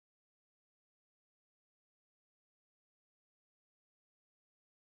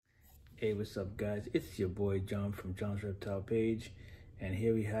Hey, what's up guys? It's your boy John from John's Reptile Page, and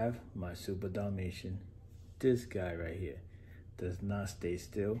here we have my Super Dalmatian. This guy right here does not stay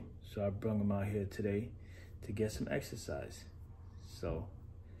still, so I brought him out here today to get some exercise. So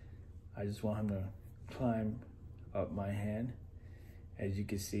I just want him to climb up my hand. As you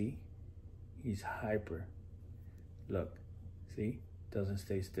can see, he's hyper. Look, see, doesn't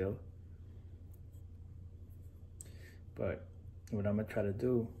stay still. But what I'm gonna try to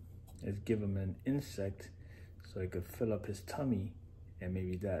do is give him an insect so he could fill up his tummy, and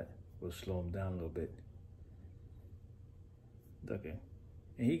maybe that will slow him down a little bit. Okay,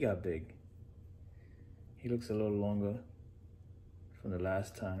 and he got big. He looks a little longer from the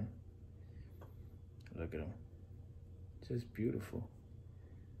last time. Look at him, just beautiful.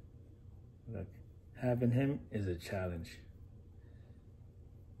 Look, having him is a challenge.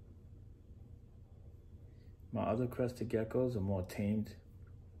 My other crested geckos are more tamed.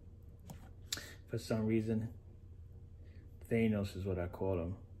 For some reason, Thanos is what I call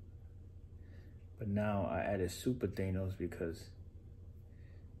him. But now I added Super Thanos because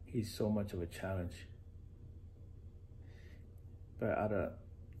he's so much of a challenge. But out of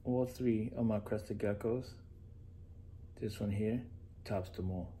all three of my crested geckos, this one here tops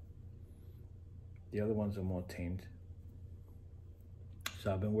them all. The other ones are more tamed.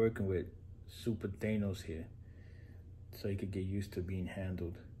 So I've been working with Super Thanos here so he could get used to being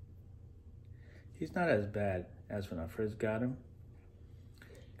handled. He's not as bad as when I first got him,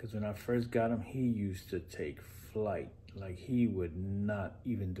 because when I first got him, he used to take flight. Like, he would not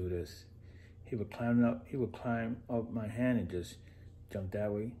even do this. He would climb up my hand and just jump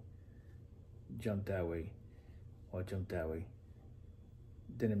that way, or jump that way.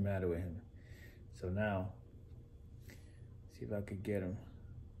 Didn't matter with him. So now, see if I could get him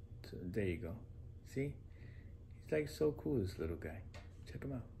to, there you go. See? He's like so cool, this little guy. Check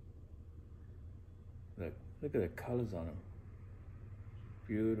him out. Look at the colors on him.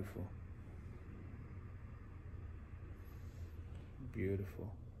 Beautiful.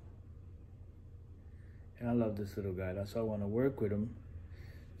 Beautiful. And I love this little guy. That's why I want to work with him,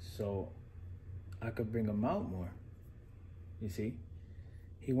 so I could bring him out more. You see?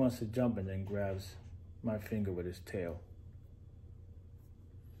 He wants to jump and then grabs my finger with his tail.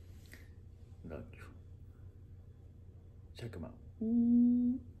 Look. Check him out.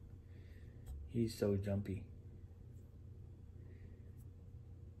 Ooh. He's so jumpy.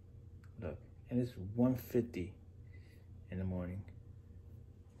 Look, and it's 1:50 in the morning.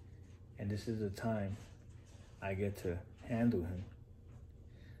 And this is the time I get to handle him.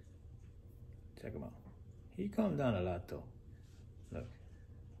 Check him out. He calmed down a lot though. Look.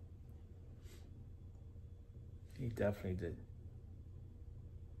 He definitely did.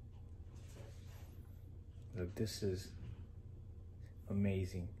 Look, this is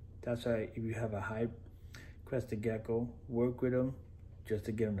amazing. That's why if you have a high crested gecko, work with him just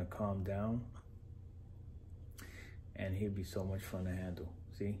to get him to calm down, and he'll be so much fun to handle.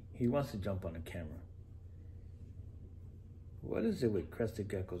 See, he wants to jump on the camera. What is it with crested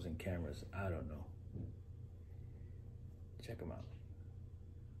geckos and cameras? I don't know. Check him out.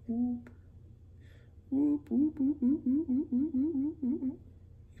 Whoop. Whoop, whoop, whoop, whoop, whoop, whoop, whoop, whoop.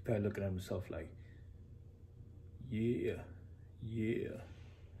 He's probably looking at himself like, yeah, yeah.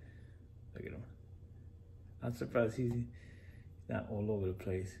 Look at him. I'm surprised he's not all over the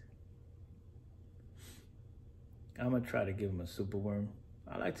place. I'm gonna try to give him a super worm.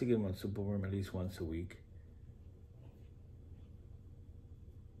 I like to give him a super worm at least once a week,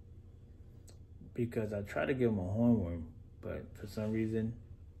 because I try to give him a hornworm, but for some reason,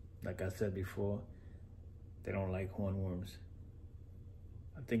 like I said before, they don't like hornworms.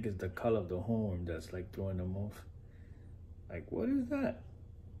 I think it's the color of the hornworm that's like throwing them off. Like, what is that?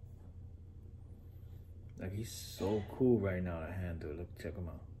 Like, he's so cool right now to handle. Look, check him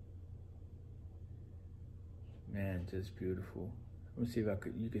out. Man, just beautiful. Let me see if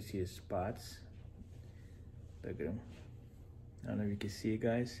you can see his spots. Look at him. I don't know if you can see it,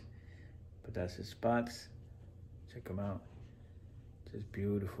 guys, but that's his spots. Check him out. Just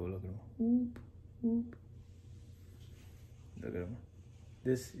beautiful. Look at him. Whoop, whoop. Look at him.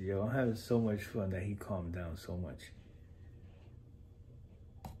 Yo, I'm having so much fun that he calmed down so much.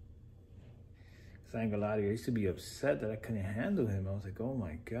 I ain't gonna lie to you, I used to be upset that I couldn't handle him. I was like, oh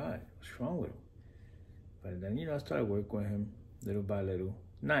my God, what's wrong with him? But then, you know, I started working with him little by little.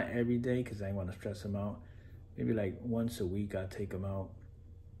 Not every day, because I didn't want to stress him out. Maybe like once a week, I'd take him out.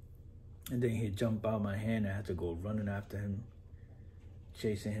 And then he'd jump out my hand. I had to go running after him,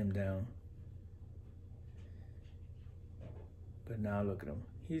 chasing him down. But now look at him.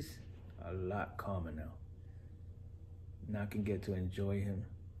 He's a lot calmer now. Now I can get to enjoy him.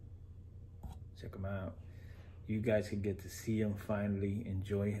 Check him out. You guys can get to see him finally,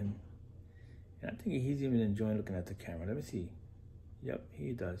 enjoy him. And I think he's even enjoying looking at the camera. Let me see. Yep,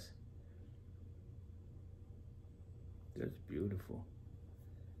 he does. That's beautiful.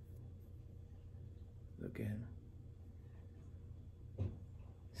 Look at him.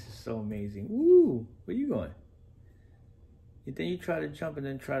 This is so amazing. Woo! Where you going? And then you try to jump and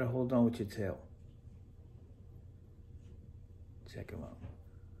then try to hold on with your tail. Check him out.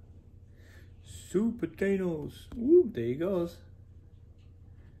 Super Thanos. Woo! There he goes.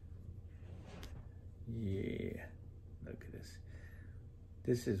 Yeah. Look at this.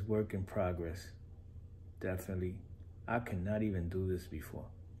 This is work in progress. Definitely. I cannot even do this before.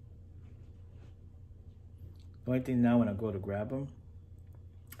 The only thing now when I go to grab him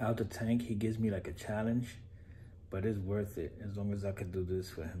out the tank, he gives me like a challenge, but it's worth it as long as I can do this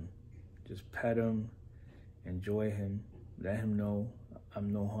for him. Just pet him, enjoy him, let him know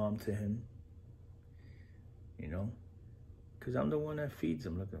I'm no harm to him, you know, because I'm the one that feeds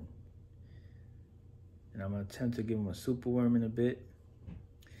him. Look at him. And I'm going to attempt to give him a super worm in a bit.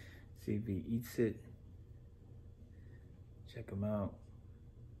 See if he eats it. Check him out.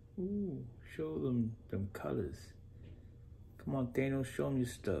 Ooh, show them colors. Come on, Thanos, show them your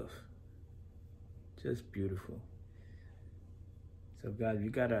stuff. Just beautiful. So guys, if you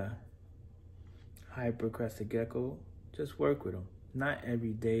got a hyper crested gecko, just work with them. Not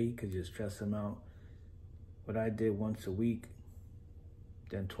every day, because you stress them out. What I did once a week,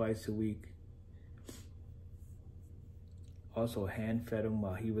 then twice a week. Also hand fed him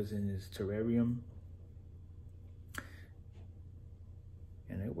while he was in his terrarium.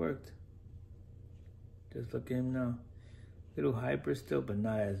 And it worked. Just look at him now. Little hyper still, but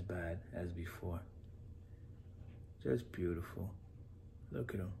not as bad as before. Just beautiful.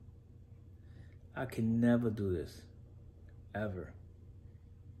 Look at him. I can never do this. Ever.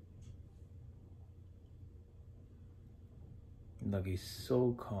 Look, he's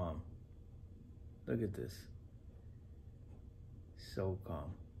so calm. Look at this. So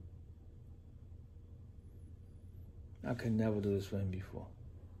calm. I could never do this for him before.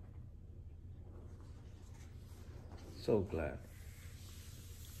 So glad.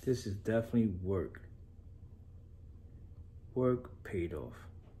 This is definitely work. Work paid off.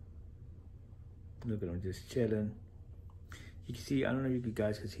 Look at him just chilling. You can see, I don't know if you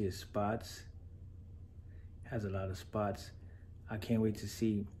guys can see his spots. Has a lot of spots. I can't wait to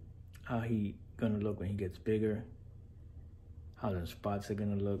see how he gonna look when he gets bigger. How the spots are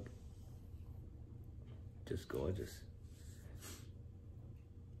gonna look. Just gorgeous.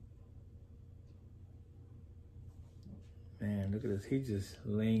 Man, look at this. He's just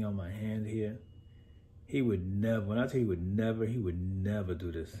laying on my hand here. He would never, when I tell you he would never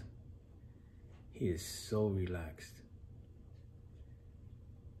do this. He is so relaxed.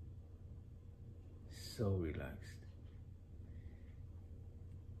 So relaxed.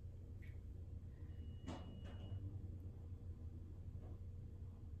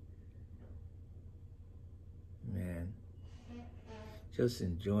 Man, just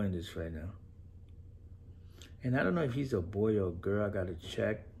enjoying this right now. And I don't know if he's a boy or a girl. I gotta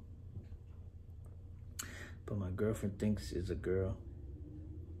check. But my girlfriend thinks it's a girl.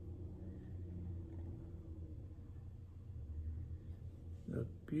 Look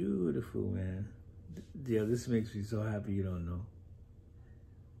beautiful, man. Yeah, this makes me so happy you don't know.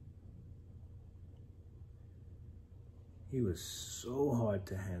 He was so hard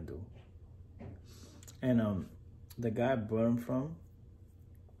to handle. And the guy I brought him from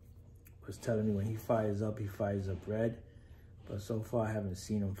was telling me when he fires up red. But so far I haven't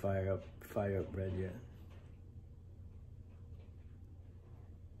seen him fire up red yet.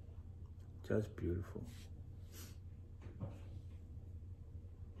 Just beautiful.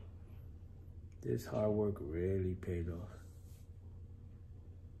 This hard work really paid off.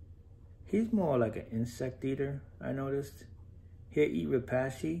 He's more like an insect eater, I noticed. He'll eat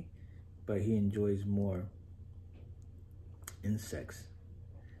rapashi, but he enjoys more insects.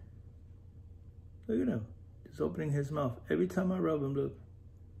 Look at him, just opening his mouth. Every time I rub him, look.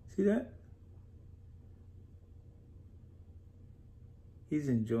 See that? He's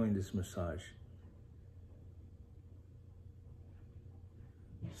enjoying this massage.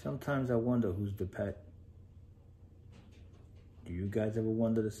 Sometimes I wonder who's the pet. Do you guys ever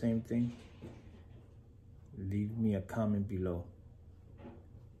wonder the same thing? Leave me a comment below.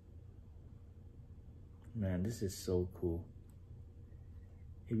 Man, this is so cool.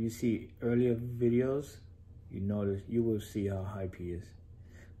 If you see earlier videos, you will see how hype he is.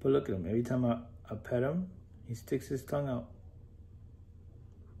 But look at him. Every time I pet him, he sticks his tongue out.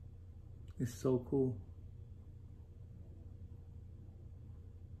 It's so cool.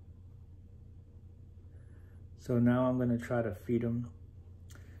 So now I'm gonna try to feed him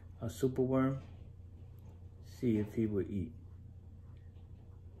a super worm, see if he would eat.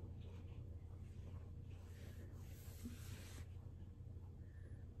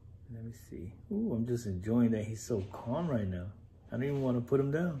 Let me see. Ooh, I'm just enjoying that he's so calm right now. I don't even want to put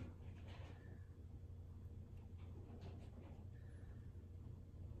him down.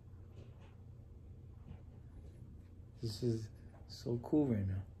 This is so cool right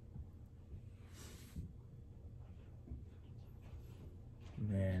now.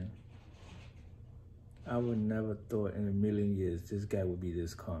 Man, I would never thought in a million years this guy would be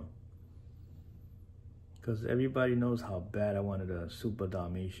this calm. Because everybody knows how bad I wanted a super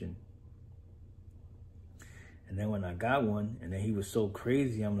Dalmatian. And then when I got one, and then he was so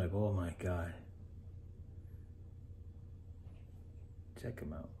crazy, I'm like, oh my God. Check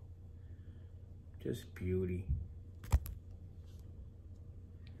him out. Just beauty.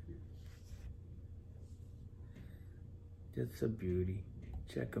 Just a beauty.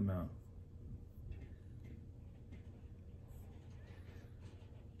 Check him out.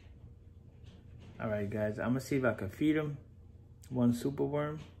 All right, guys, I'm gonna see if I can feed him one super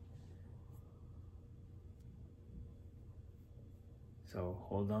worm. So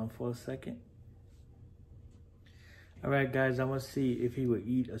hold on for a second. All right, guys, I'm gonna see if he would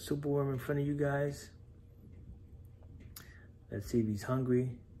eat a super worm in front of you guys. Let's see if he's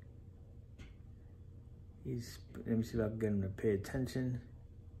hungry. Let me see if I can get him to pay attention.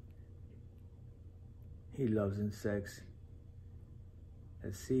 He loves insects.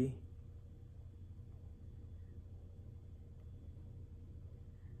 Let's see.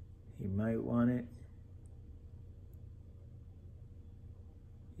 He might want it.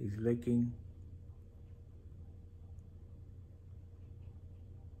 He's licking.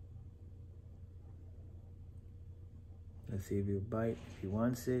 Let's see if he'll bite, if he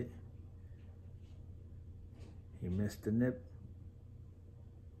wants it. He missed the nip.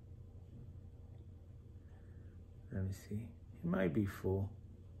 Let me see. He might be full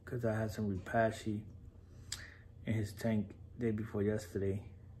because I had some Repashy in his tank day before yesterday.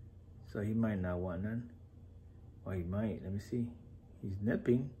 So he might not want none. Or he might. Let me see. He's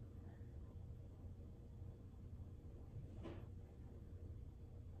nipping.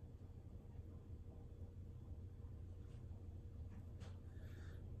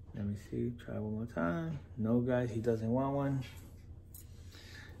 Let me see. Try one more time. No, guys, he doesn't want one.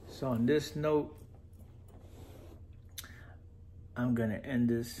 So on this note, I'm gonna end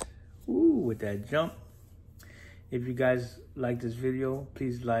this with that jump. If you guys like this video,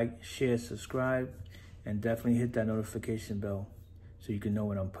 please like, share, subscribe, and definitely hit that notification bell so you can know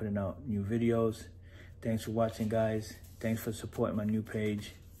when I'm putting out new videos. Thanks for watching, guys. Thanks for supporting my new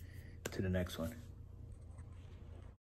page. To the next one.